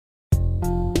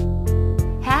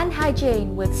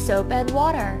hygiene with soap and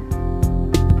water.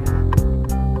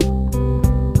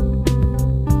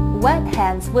 Wet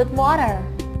hands with water.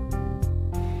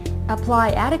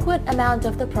 Apply adequate amount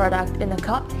of the product in a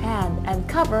cupped hand and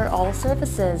cover all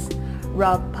surfaces.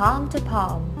 Rub palm to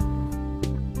palm.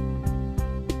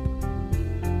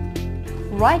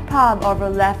 Right palm over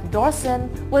left dorsum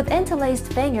with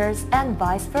interlaced fingers and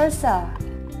vice versa.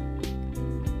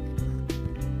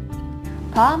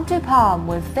 Palm to palm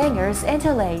with fingers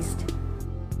interlaced.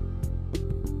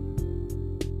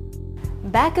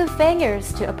 Back of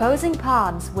fingers to opposing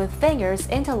palms with fingers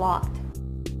interlocked.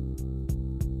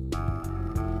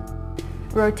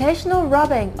 Rotational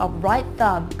rubbing of right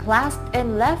thumb clasped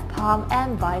in left palm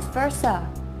and vice versa.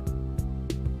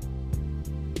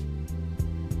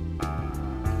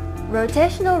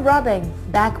 Rotational rubbing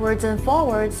backwards and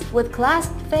forwards with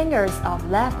clasped fingers of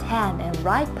left hand and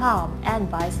right palm and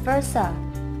vice versa.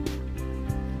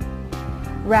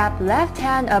 Wrap left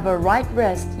hand over right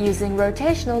wrist using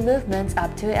rotational movements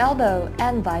up to elbow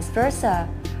and vice versa.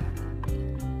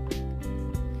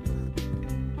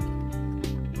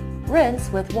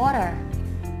 Rinse with water.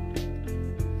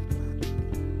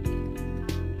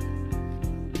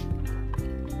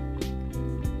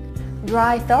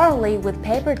 Dry thoroughly with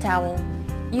paper towel.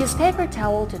 Use paper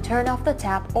towel to turn off the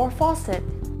tap or faucet.